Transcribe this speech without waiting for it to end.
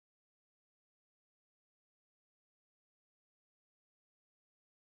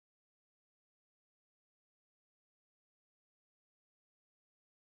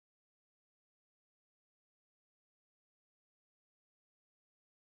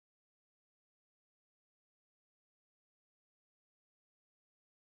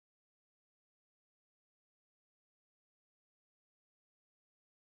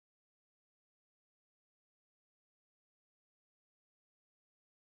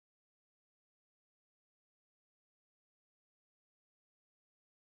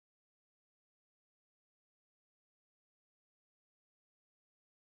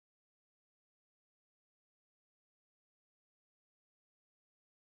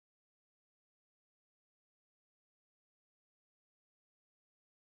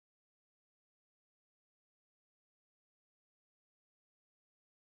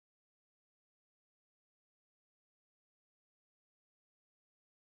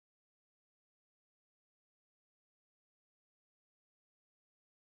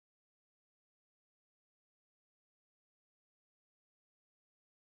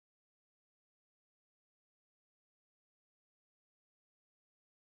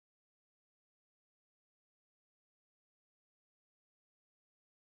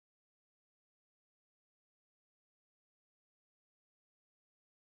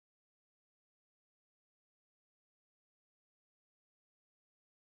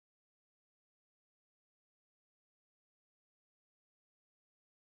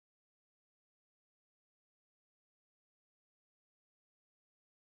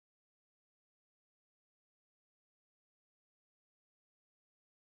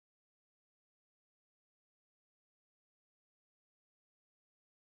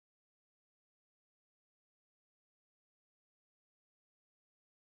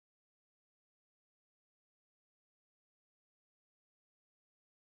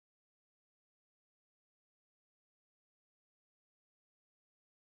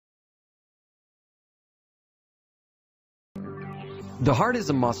The heart is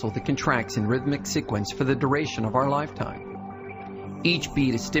a muscle that contracts in rhythmic sequence for the duration of our lifetime. Each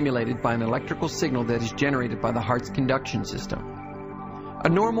beat is stimulated by an electrical signal that is generated by the heart's conduction system. A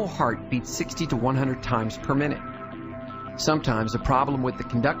normal heart beats 60 to 100 times per minute. Sometimes a problem with the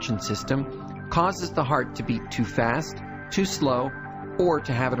conduction system causes the heart to beat too fast, too slow, or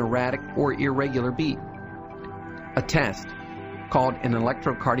to have an erratic or irregular beat. A test, called an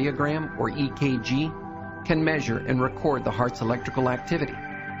electrocardiogram or ECG, can measure and record the heart's electrical activity.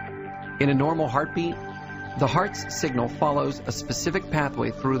 In a normal heartbeat, the heart's signal follows a specific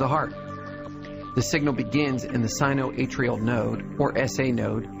pathway through the heart. The signal begins in the sinoatrial node, or SA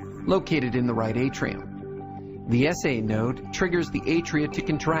node, located in the right atrium. The SA node triggers the atria to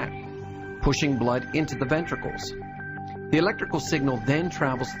contract, pushing blood into the ventricles. The electrical signal then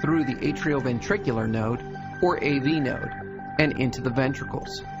travels through the atrioventricular node, or AV node, and into the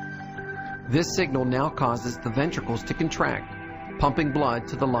ventricles. This signal now causes the ventricles to contract, pumping blood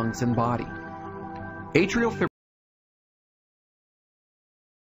to the lungs and body. Atrial fibrillation